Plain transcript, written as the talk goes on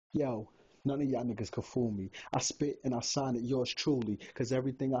Yo, none of y'all niggas can fool me. I spit and I sign it yours truly. Cause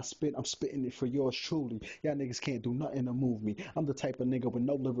everything I spit, I'm spitting it for yours truly. Y'all niggas can't do nothing to move me. I'm the type of nigga with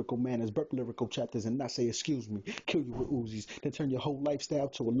no lyrical manners, burp lyrical chapters and not say excuse me. Kill you with Uzis, then turn your whole lifestyle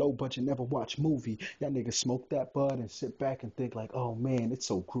to a low budget, never watch movie. Y'all niggas smoke that bud and sit back and think like, oh man, it's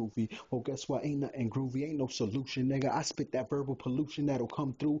so groovy. Well, guess what? Ain't nothing groovy, ain't no solution, nigga. I spit that verbal pollution that'll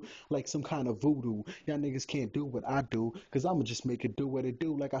come through like some kind of voodoo. Y'all niggas can't do what I do, cause I'ma just make it do what it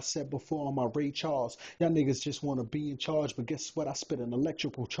do. Like I said before on my Ray Charles, y'all niggas just wanna be in charge, but guess what? I spit an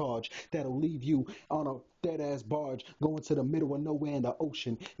electrical charge that'll leave you on a dead ass barge going to the middle of nowhere in the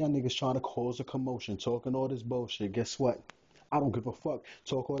ocean. Y'all niggas trying to cause a commotion, talking all this bullshit. Guess what? I don't give a fuck.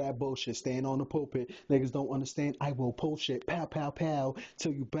 Talk all that bullshit. Stand on the pulpit. Niggas don't understand. I will pull shit. Pow, pow, pow.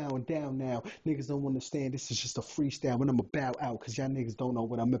 Till you bowing down now. Niggas don't understand. This is just a freestyle. And I'ma bow out. Cause y'all niggas don't know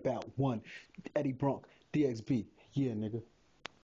what I'm about. One, Eddie Bronck, DXB. Yeah, nigga.